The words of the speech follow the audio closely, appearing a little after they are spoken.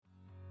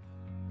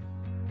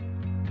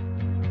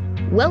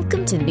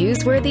Welcome to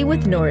Newsworthy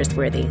with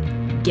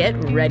Norsworthy. Get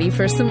ready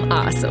for some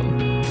awesome.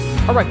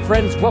 All right,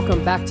 friends,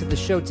 welcome back to the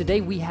show. Today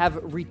we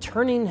have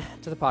returning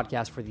to the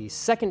podcast for the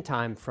second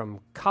time from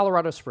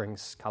Colorado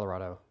Springs,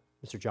 Colorado,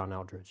 Mr. John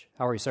Eldridge.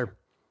 How are you, sir?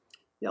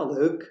 Yeah,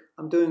 Luke,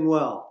 I'm doing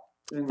well.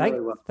 Really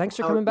well. Thanks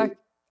for coming back.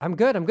 I'm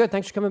good.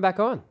 Thanks for coming back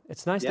on.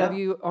 It's nice to have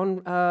you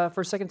on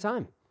for a second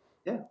time.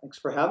 Yeah, thanks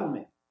for having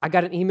me. I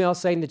got an email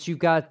saying that you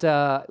got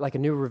like a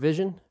new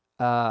revision,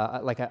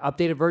 like an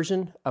updated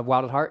version of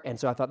Wild at Heart, and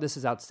so I thought this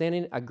is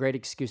outstanding. A great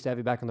excuse to have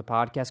you back on the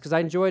podcast because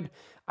I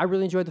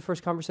really enjoyed the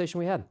first conversation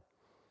we had.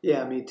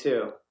 Yeah, me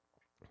too.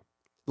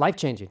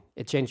 Life-changing.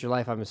 It changed your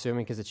life, I'm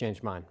assuming, because it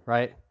changed mine,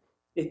 right?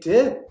 It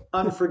did.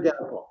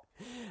 Unforgettable.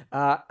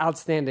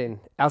 Outstanding.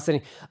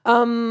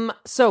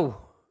 So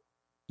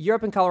you're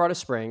up in Colorado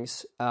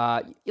Springs.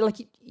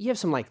 You have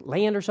some like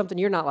land or something.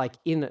 You're not like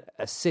in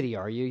a city,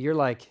 are you? You're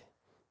like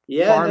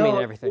farming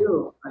and everything.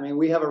 I mean,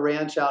 we have a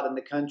ranch out in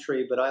the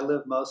country, but I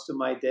live most of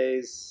my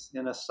days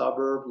in a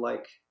suburb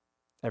like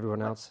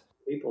everyone else.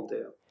 People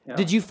do. Yeah.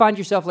 Did you find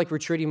yourself like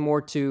retreating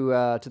more to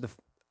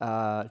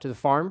the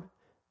farm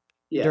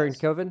during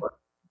COVID?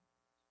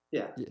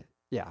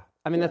 Yeah.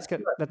 I mean, that's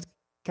kind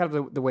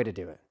of the way to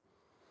do it.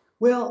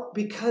 Well,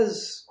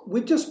 because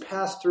we've just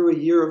passed through a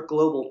year of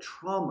global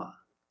trauma,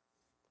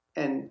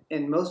 and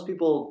most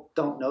people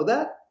don't know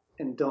that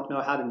and don't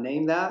know how to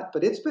name that,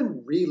 but it's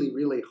been really,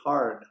 really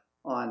hard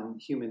on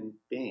human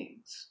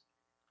beings.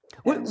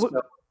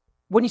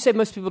 When you say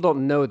most people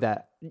don't know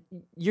that,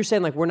 you're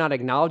saying like we're not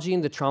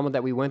acknowledging the trauma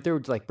that we went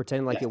through, like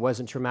pretending like it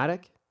wasn't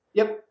traumatic?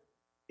 Yep,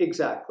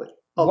 exactly.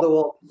 Although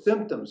all the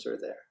symptoms are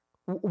there.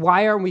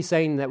 Why aren't we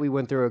saying that we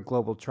went through a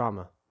global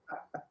trauma?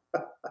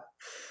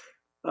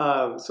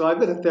 So I've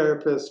been a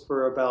therapist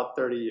for about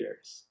 30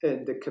 years,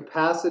 and the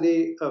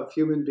capacity of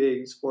human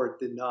beings for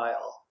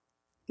denial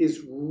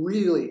is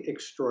really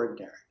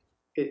extraordinary.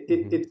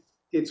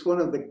 It's one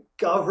of the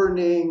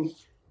governing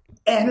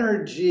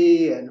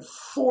energy and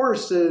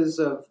forces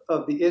of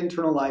the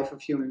internal life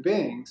of human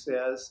beings.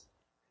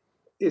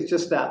 It's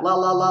just that la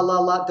la la la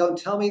la. Don't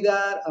tell me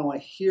that. I don't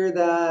want to hear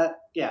that.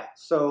 Yeah.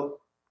 So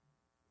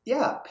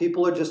yeah,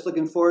 people are just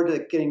looking forward to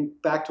getting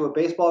back to a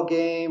baseball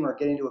game or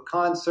getting to a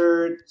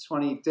concert. Just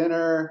want to eat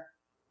dinner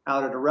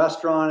out at a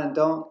restaurant, and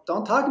don't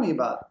talk to me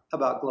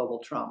about global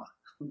trauma.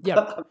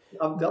 Yeah,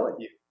 I'm telling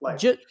you. Like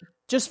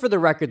just for the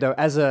record, though,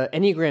 as a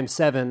Enneagram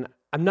 7,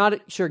 I'm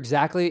not sure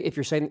exactly if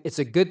you're saying it's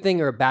a good thing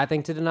or a bad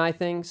thing to deny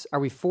things. Are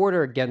we for it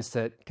or against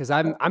it? Because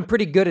I'm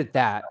pretty good at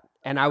that,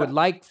 and I would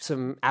like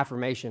some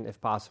affirmation if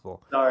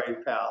possible. Sorry,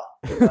 pal.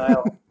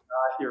 Denial is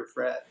not your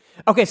friend.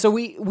 Okay, so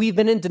we've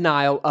been in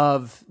denial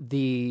of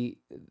the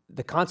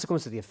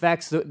consequence of the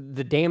effects, the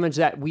damage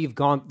that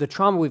the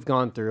trauma we've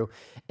gone through,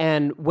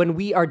 and when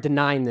we are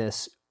denying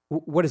this,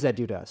 what does that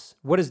do to us?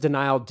 What does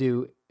denial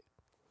do?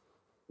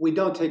 We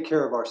don't take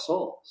care of our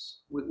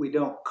souls. We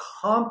don't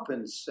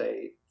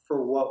compensate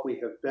for what we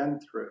have been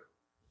through.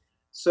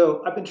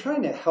 So I've been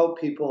trying to help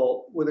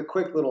people with a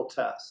quick little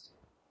test.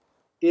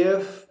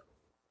 If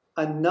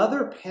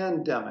another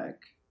pandemic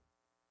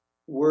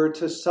were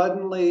to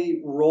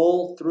suddenly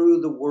roll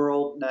through the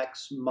world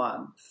next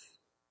month,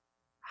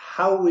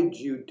 how would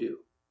you do?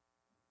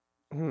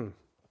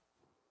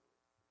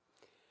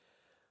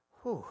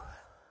 Whew.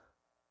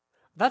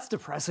 That's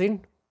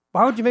depressing.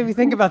 Why would you make me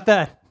think about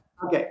that?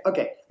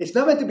 Okay. It's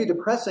not meant to be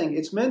depressing.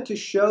 It's meant to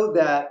show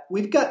that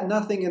we've got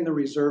nothing in the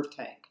reserve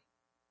tank.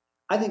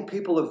 I think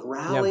people have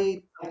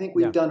rallied. Yeah. I think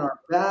we've done our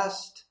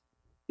best.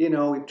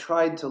 We've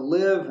tried to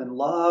live and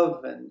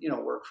love and,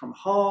 work from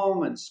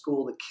home and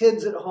school the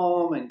kids at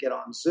home and get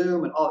on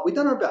Zoom and all. We've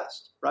done our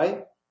best,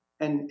 right?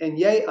 And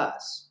yay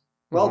us.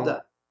 Well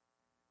done.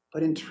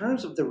 But in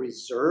terms of the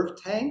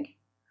reserve tank,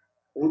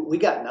 we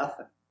got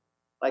nothing.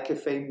 Like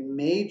if a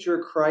major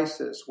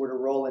crisis were to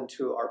roll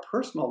into our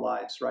personal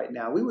lives right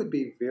now, we would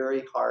be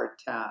very hard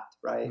tapped,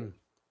 right?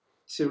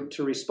 To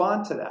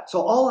respond to that.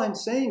 So all I'm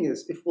saying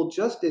is if we'll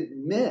just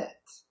admit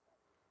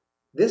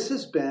this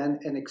has been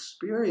an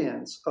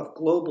experience of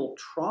global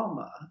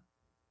trauma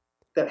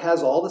that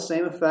has all the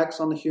same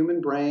effects on the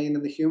human brain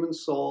and the human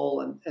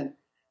soul. And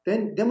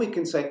then we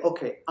can say,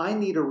 okay, I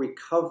need a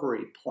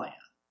recovery plan.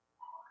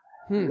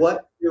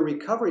 What's your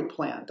recovery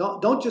plan?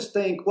 Don't just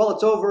think, well,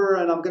 it's over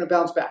and I'm going to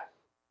bounce back.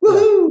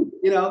 Woohoo!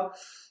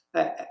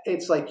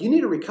 It's like you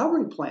need a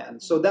recovery plan.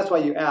 So that's why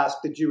you asked,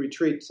 did you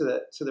retreat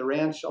to the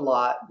ranch a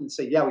lot? And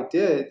say, yeah, we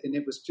did. And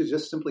it was to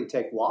just simply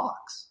take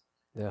walks.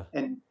 Yeah.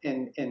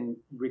 And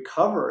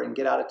recover and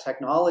get out of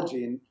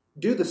technology and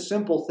do the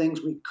simple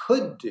things we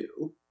could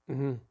do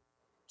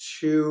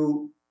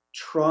to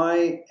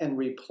try and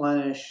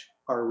replenish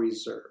our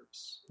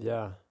reserves.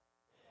 Yeah.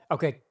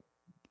 Okay.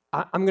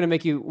 I'm going to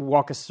make you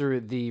walk us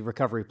through the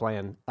recovery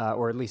plan,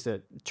 or at least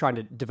trying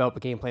to develop a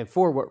game plan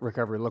for what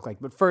recovery would look like.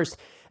 But first,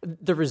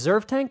 the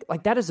reserve tank,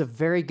 like that is a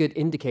very good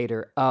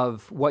indicator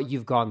of what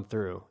you've gone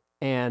through.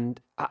 And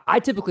I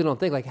typically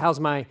don't think like, how's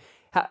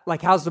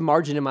the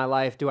margin in my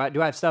life? Do I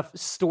have stuff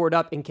stored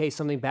up in case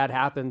something bad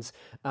happens?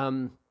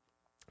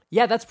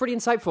 Yeah, that's pretty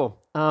insightful.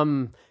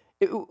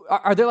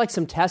 Are there like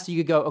some tests you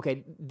could go,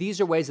 okay, these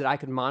are ways that I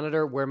could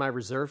monitor where my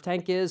reserve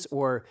tank is,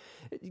 or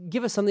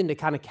give us something to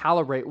kind of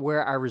calibrate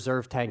where our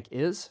reserve tank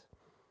is?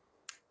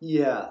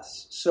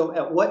 Yes. So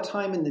at what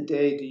time in the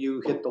day do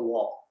you hit the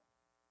wall?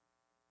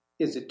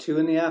 Is it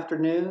 2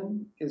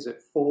 p.m? Is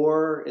it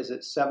 4? Is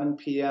it 7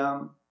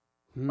 p.m.?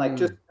 Like,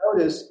 just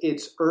notice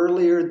it's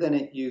earlier than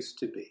it used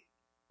to be.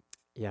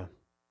 Yeah.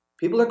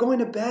 People are going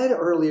to bed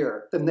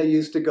earlier than they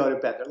used to go to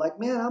bed. They're like,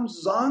 man, I'm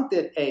zonked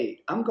at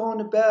 8. I'm going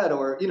to bed.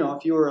 Or,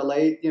 if you were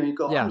late, you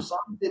go, I'm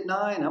zonked at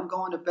 9. I'm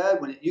going to bed,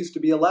 when it used to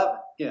be 11.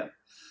 Yeah.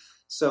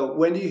 So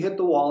when do you hit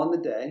the wall in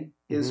the day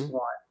is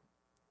one.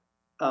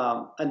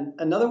 And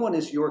another one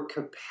is your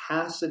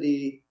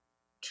capacity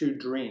to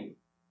dream.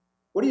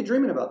 What are you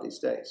dreaming about these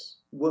days?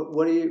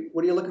 What are you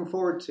looking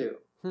forward to?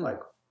 Like,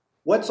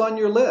 what's on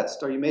your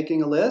list? Are you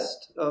making a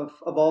list of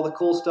all the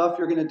cool stuff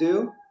you're going to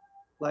do?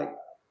 Like,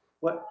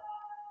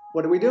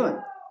 what are we doing?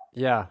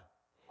 Yeah.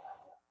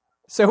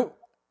 So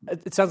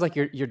it sounds like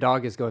your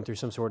dog is going through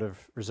some sort of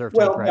reserve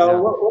tank right now.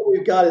 What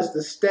we've got is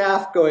the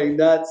staff going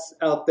nuts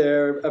out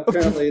there.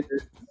 Apparently,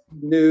 there's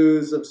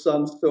news of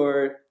some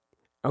sort.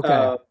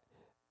 Okay.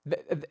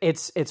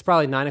 It's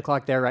probably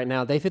 9:00 there right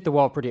now. They've hit the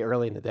wall pretty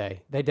early in the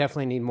day. They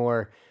definitely need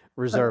more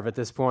reserve at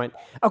this point.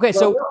 Okay,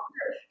 so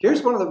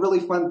here's one of the really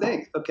fun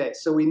things. Okay,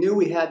 so we knew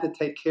we had to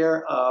take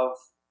care of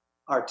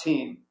our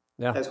team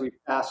as we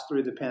passed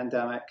through the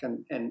pandemic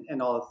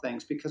and all the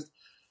things, because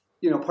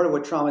part of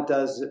what trauma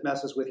does is it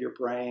messes with your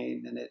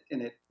brain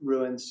and it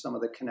ruins some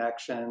of the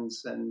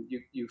connections, and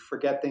you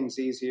forget things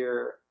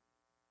easier.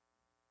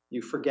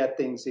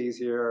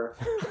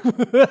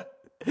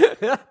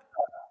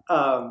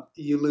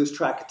 You lose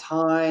track of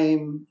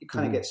time. You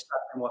kind of get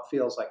stuck in what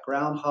feels like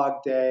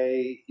Groundhog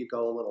Day. You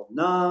go a little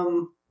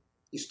numb.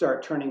 You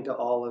start turning to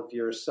all of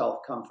your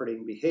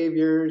self-comforting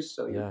behaviors.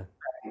 So you're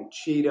having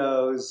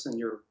Cheetos and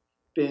you're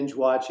binge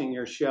watching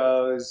your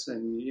shows,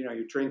 and you're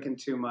drinking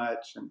too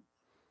much, and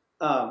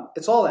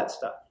it's all that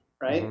stuff,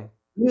 right?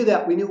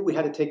 We knew we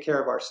had to take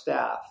care of our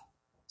staff.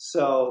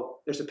 So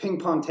there's a ping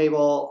pong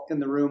table in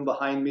the room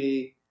behind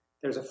me.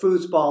 There's a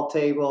foosball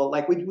table.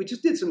 Like, we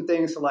just did some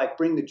things to like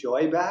bring the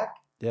joy back.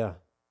 Yeah.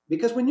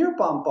 Because when you're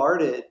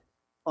bombarded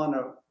on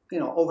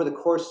over the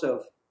course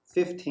of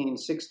 15,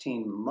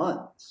 16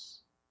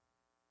 months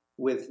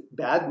with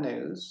bad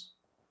news,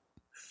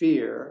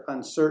 fear,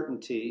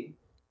 uncertainty,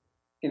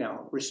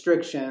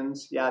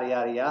 restrictions, yada,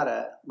 yada,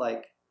 yada,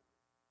 like,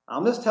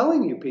 I'm just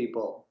telling you,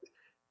 people,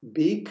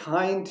 be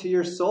kind to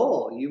your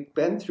soul. You've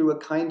been through a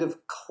kind of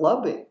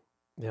clubbing.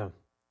 Yeah.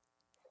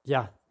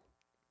 Yeah.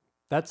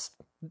 That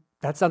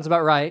sounds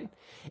about right.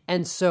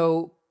 And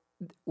so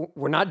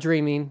we're not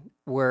dreaming.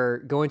 We're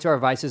going to our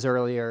vices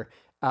earlier,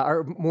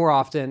 or more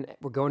often.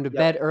 We're going to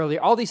bed earlier.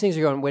 All these things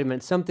are going, wait a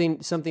minute, something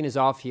is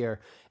off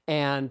here.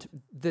 And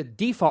the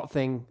default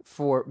thing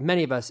for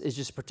many of us is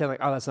just pretend like,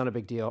 oh, that's not a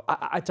big deal.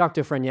 I talked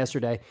to a friend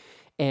yesterday,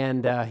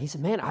 and he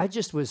said, man, I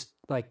just was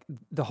like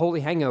the holy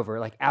hangover,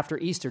 like after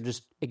Easter,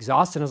 just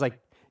exhausted. I was like,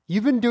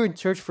 you've been doing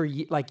church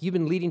you've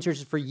been leading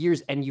churches for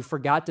years, and you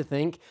forgot to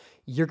think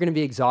you're going to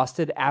be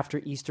exhausted after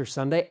Easter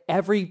Sunday.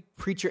 Every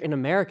preacher in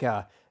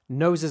America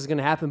knows this is going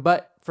to happen,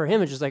 but for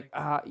him, it's just like,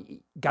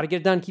 got to get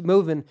it done, keep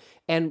moving.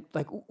 And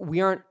like,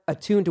 we aren't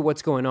attuned to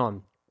what's going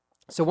on.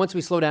 So once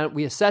we slow down,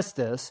 we assess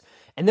this,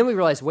 and then we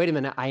realize, wait a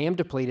minute, I am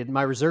depleted.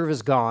 My reserve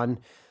is gone,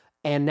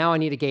 and now I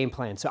need a game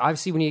plan. So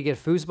obviously we need to get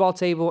a foosball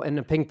table and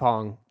a ping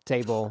pong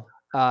table,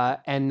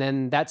 and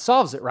then that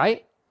solves it,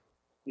 right?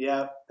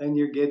 Yeah, and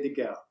you're good to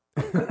go.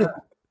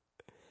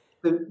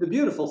 The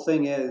beautiful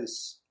thing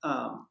is,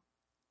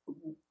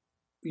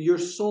 your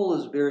soul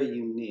is very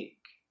unique,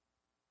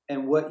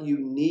 and what you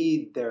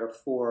need,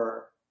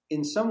 therefore,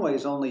 in some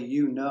ways only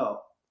you know.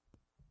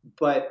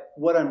 But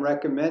what I'm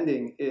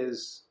recommending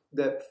is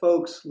that,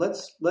 folks,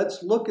 let's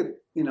look at,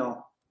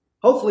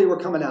 hopefully we're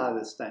coming out of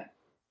this thing.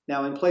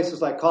 Now, in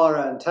places like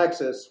Colorado and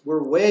Texas,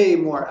 we're way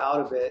more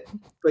out of it.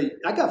 But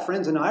I got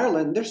friends in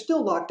Ireland, they're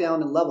still locked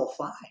down in level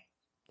 5.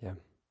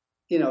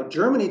 Yeah.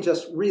 Germany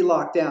just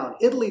re-locked down.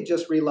 Italy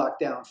just re-locked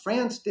down.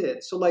 France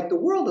did. So like the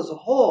world as a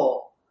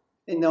whole,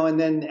 and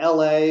then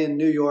LA and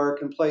New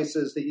York and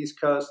places, the East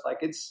Coast,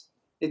 like it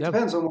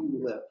depends on where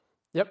you live.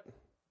 Yep.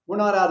 We're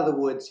not out of the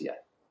woods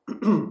yet.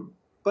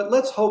 But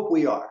let's hope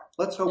we are.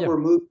 Let's hope we're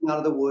moving out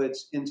of the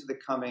woods into the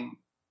coming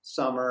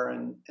summer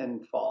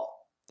and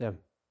fall. Yeah.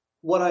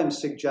 What I'm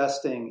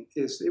suggesting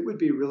is it would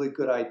be a really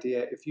good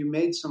idea if you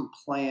made some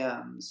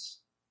plans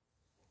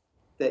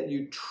that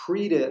you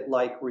treat it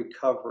like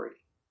recovery.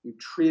 You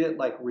treat it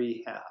like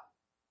rehab.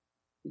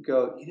 You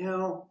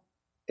go,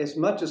 as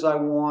much as I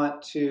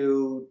want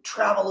to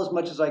travel as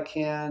much as I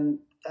can,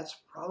 that's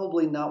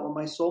probably not what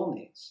my soul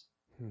needs.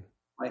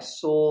 My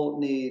soul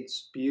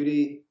needs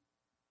beauty,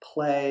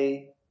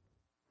 play,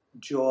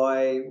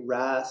 joy,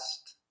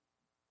 rest,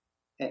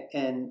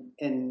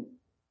 and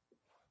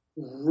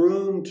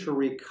room to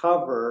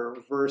recover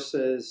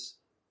versus,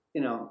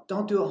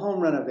 don't do a home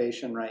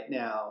renovation right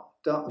now.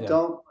 Don't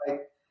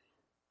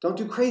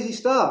do crazy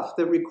stuff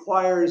that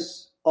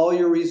requires all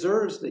your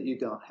reserves that you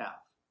don't have.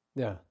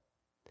 Yeah.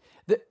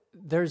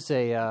 there's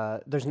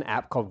an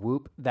app called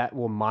Whoop that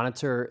will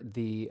monitor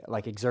the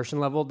like exertion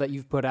level that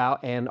you've put out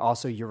and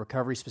also your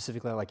recovery,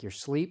 specifically like your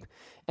sleep.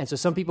 And so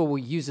some people will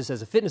use this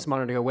as a fitness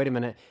monitor to go, wait a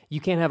minute,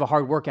 you can't have a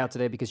hard workout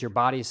today because your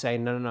body is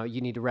saying, no,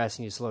 you need to rest,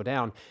 you need to slow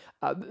down.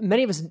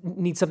 Many of us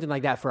need something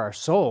like that for our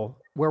soul,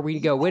 where we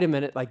go, wait a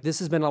minute, like this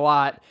has been a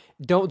lot.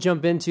 Don't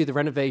jump into the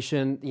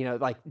renovation,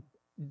 like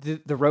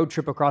the road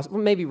trip across.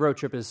 Well, maybe road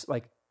trip is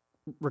like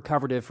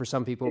recoverative for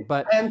some people,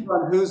 but depends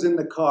on who's in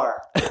the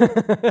car.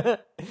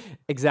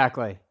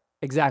 Exactly.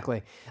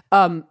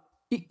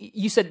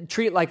 You said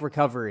treat it like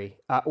recovery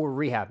or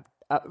rehab.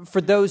 For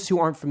those who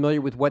aren't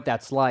familiar with what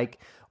that's like,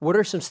 what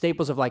are some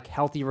staples of like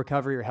healthy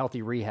recovery or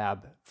healthy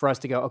rehab for us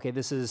to go, okay,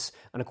 this is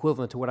an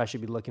equivalent to what I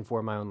should be looking for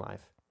in my own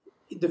life?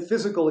 The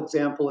physical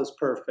example is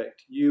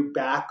perfect. You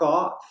back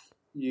off.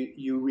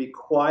 You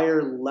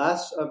require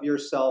less of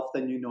yourself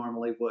than you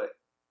normally would.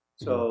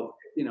 So,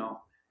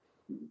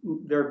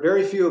 there are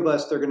very few of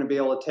us that are going to be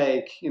able to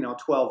take,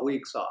 12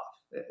 weeks off.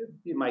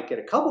 You might get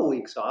a couple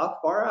weeks off,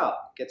 far out,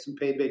 get some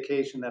paid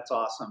vacation. That's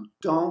awesome.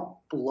 Don't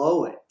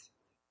blow it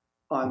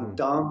on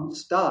dumb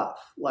stuff.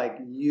 Like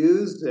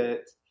use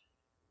it.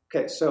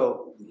 Okay.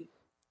 So,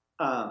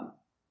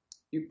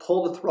 you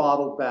pull the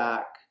throttle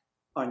back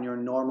on your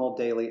normal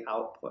daily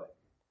output.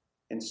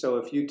 And so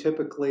if you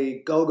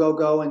typically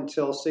go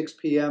until 6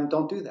 p.m.,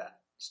 don't do that.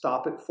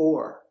 Stop at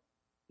 4.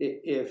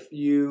 If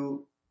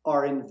you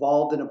are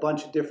involved in a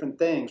bunch of different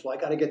things. Well, I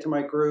got to get to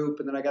my group,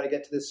 and then I got to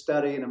get to this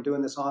study, and I'm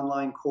doing this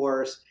online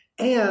course,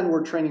 and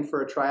we're training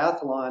for a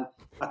triathlon.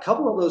 A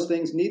couple of those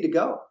things need to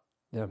go.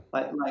 Yeah.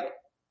 Like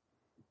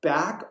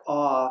back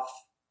off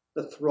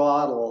the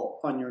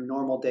throttle on your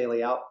normal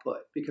daily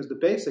output, because the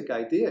basic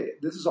idea,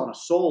 this is on a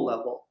soul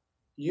level,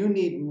 you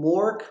need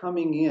more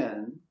coming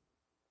in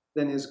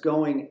than is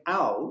going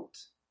out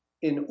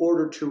in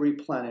order to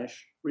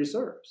replenish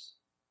reserves.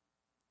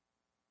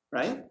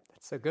 Right?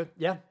 That's so good.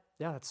 Yeah.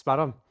 Yeah, that's spot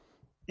on.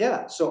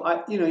 Yeah. So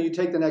you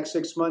take the next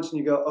 6 months and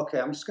you go, okay,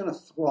 I'm just going to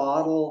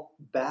throttle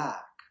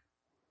back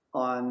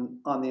on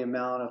the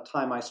amount of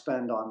time I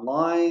spend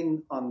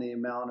online, on the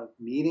amount of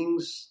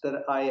meetings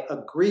that I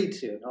agree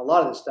to. Now, a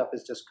lot of this stuff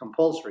is just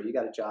compulsory. You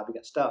got a job, you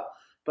got stuff.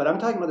 But I'm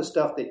talking about the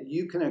stuff that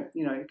you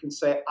can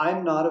say,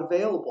 I'm not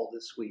available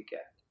this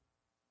weekend.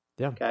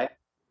 Yeah. Okay.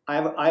 I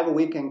have a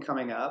weekend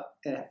coming up,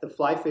 and the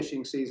fly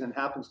fishing season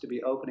happens to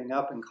be opening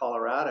up in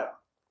Colorado.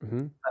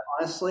 Mm-hmm. But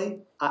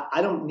honestly,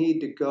 I don't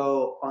need to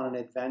go on an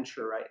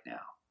adventure right now.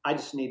 I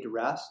just need to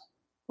rest.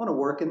 I want to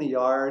work in the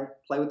yard,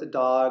 play with the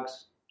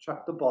dogs,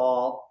 chuck the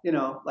ball,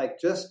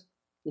 just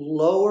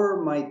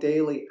lower my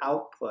daily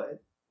output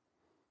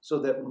so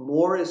that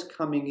more is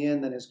coming in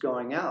than is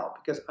going out,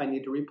 because I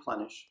need to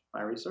replenish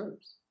my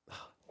reserves.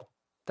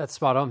 That's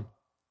spot on.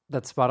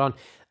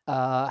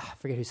 I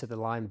forget who said the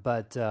line,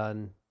 but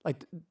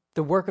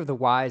the work of the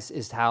wise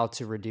is how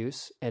to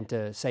reduce and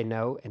to say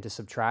no and to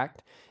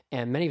subtract.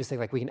 And many of us think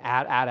like we can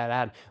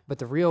add, but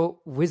the real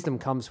wisdom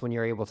comes when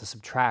you're able to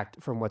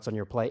subtract from what's on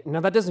your plate. Now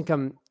that doesn't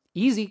come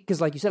easy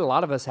because, like you said, a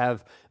lot of us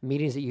have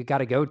meetings that you got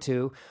to go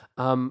to.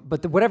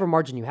 But whatever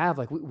margin you have,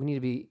 like we need to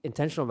be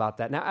intentional about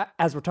that. Now,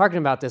 as we're talking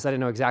about this, I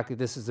didn't know exactly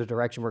this is the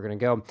direction we're going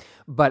to go,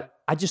 but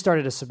I just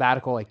started a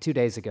sabbatical like 2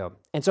 days ago.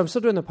 And so I'm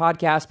still doing the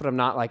podcast, but I'm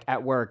not like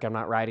at work. I'm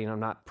not writing. I'm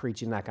not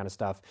preaching, that kind of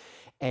stuff.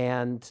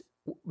 And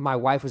my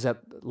wife was at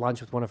lunch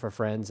with one of her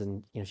friends,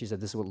 and she said,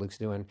 "This is what Luke's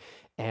doing."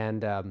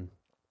 And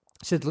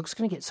she said, "Luke's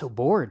going to get so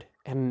bored."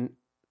 And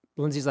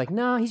Lindsay's like,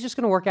 "No, he's just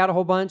going to work out a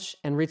whole bunch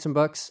and read some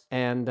books,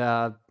 and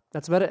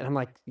that's about it." And I'm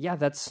like, "Yeah,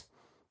 that's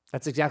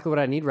exactly what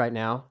I need right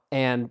now."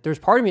 And there's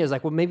part of me is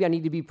like, well, maybe I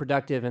need to be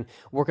productive and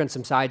work on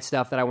some side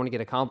stuff that I want to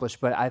get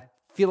accomplished. But I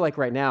feel like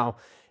right now,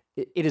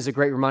 it is a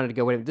great reminder to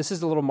go, wait, this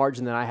is the little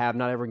margin that I have.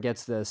 Not everyone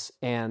gets this,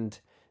 and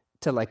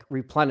to like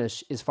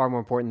replenish is far more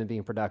important than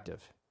being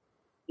productive.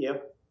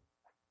 Yep.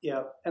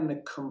 And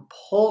the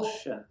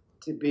compulsion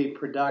to be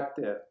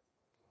productive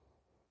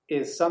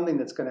is something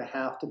that's going to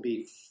have to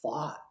be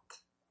fought.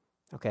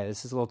 Okay,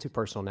 this is a little too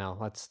personal now.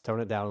 Let's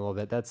tone it down a little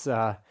bit. That's,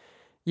 I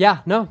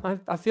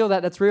feel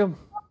that. That's real.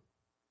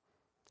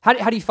 How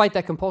do you fight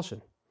that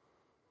compulsion?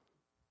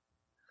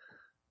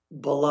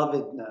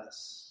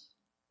 Belovedness.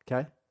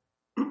 Okay.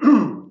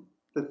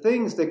 The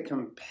things that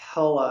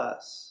compel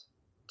us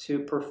to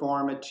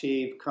perform,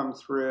 achieve, come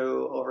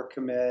through,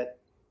 overcommit,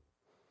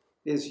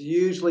 is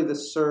usually the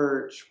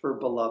search for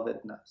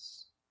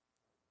belovedness.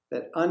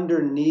 That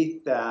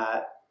underneath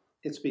that,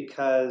 it's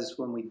because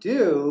when we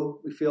do,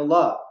 we feel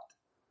loved.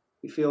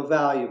 We feel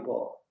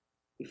valuable.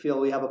 We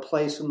feel we have a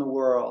place in the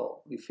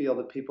world. We feel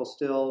that people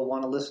still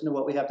want to listen to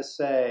what we have to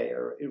say,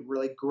 or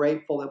really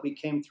grateful that we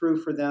came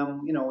through for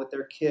them, with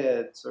their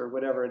kids or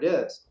whatever it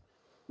is.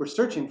 We're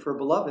searching for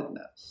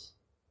belovedness.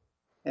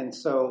 And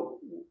so,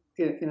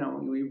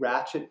 we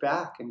ratchet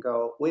back and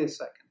go, wait a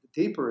second.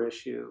 The deeper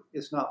issue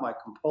is not my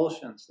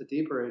compulsions. The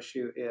deeper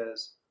issue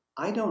is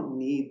I don't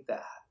need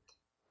that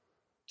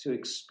to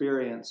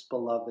experience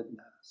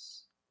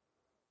belovedness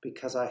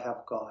because I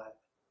have God.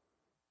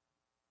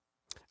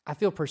 I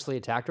feel personally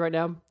attacked right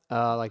now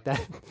Like that,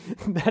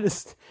 that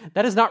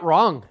is not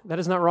wrong. That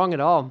is not wrong at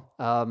all.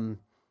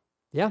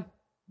 Yeah,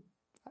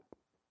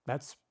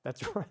 that's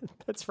right.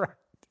 That's right.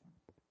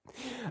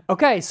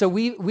 Okay, so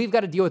we've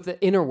got to deal with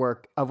the inner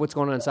work of what's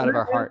going on inside of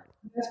our heart.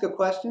 Can I ask a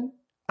question?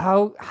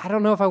 Oh, I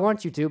don't know if I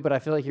want you to, but I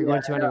feel like you're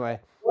going to anyway.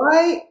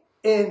 Why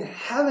in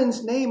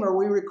heaven's name are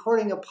we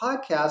recording a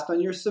podcast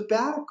on your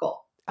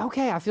sabbatical?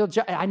 Okay,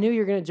 I knew you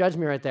were going to judge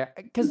me right there.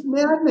 It's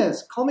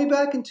madness. Call me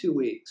back in 2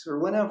 weeks or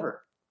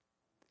whenever.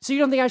 So you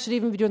don't think I should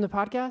even be doing the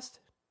podcast?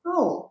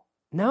 No.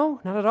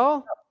 No, not at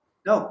all?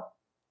 No.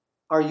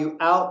 Are you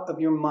out of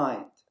your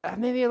mind?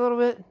 Maybe a little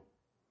bit.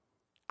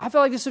 I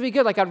felt like this would be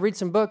good. Like I'd read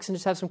some books and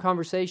just have some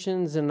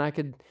conversations and I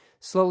could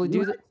slowly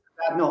do that.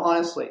 No,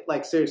 honestly,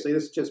 like seriously,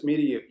 this is just me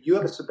to you. You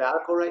have a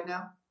sabbatical right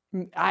now?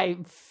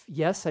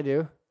 Yes, I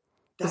do.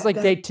 It's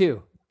like day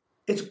 2.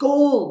 It's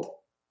gold.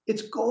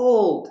 It's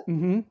gold.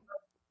 Mm-hmm.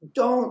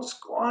 Don't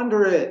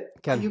squander it.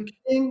 Okay. Are you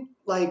kidding?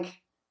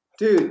 Like,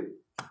 dude,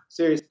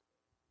 seriously.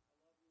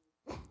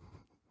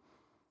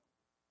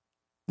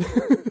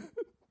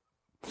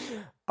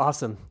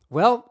 Awesome.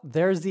 Well,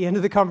 there's the end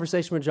of the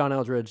conversation with John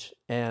Eldredge,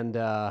 and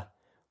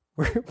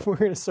we're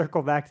going to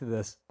circle back to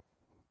this.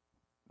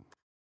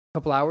 A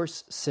couple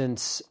hours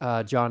since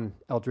John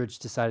Eldredge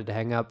decided to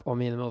hang up on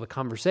me in the middle of the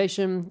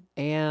conversation,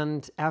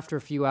 and after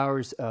a few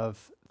hours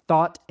of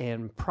thought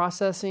and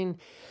processing,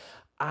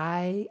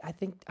 I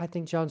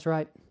think John's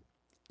right.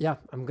 Yeah,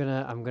 I'm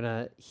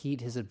gonna heed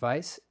his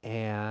advice,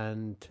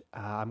 and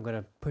I'm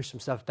gonna push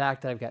some stuff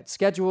back that I've got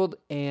scheduled,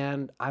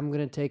 and I'm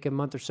gonna take a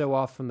month or so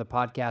off from the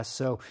podcast.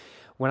 So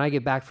when I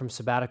get back from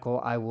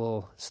sabbatical, I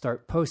will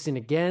start posting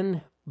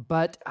again.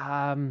 But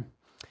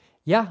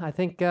yeah, I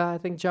think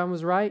John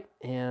was right.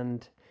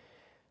 And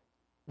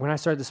when I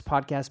started this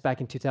podcast back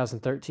in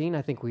 2013,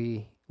 I think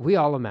we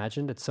all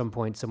imagined at some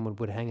point someone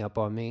would hang up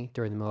on me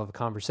during the middle of a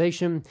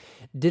conversation.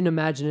 Didn't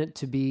imagine it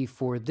to be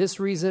for this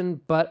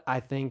reason, but I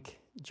think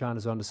John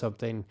is onto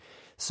something.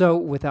 So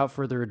without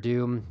further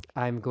ado,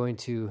 I'm going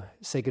to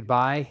say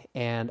goodbye,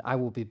 and I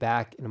will be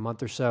back in a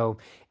month or so,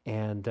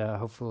 and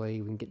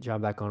hopefully we can get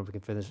John back on if we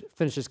can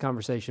finish this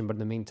conversation. But in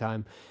the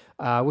meantime,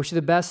 wish you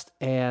the best,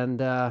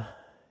 and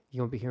you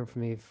won't be hearing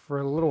from me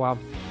for a little while.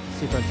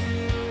 See you, friends.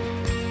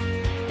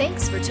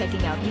 Thanks for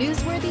checking out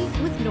Newsworthy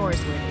with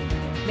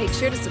Norsworthy. Make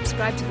sure to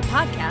subscribe to the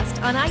podcast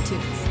on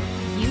iTunes.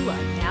 You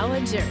are now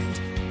adjourned.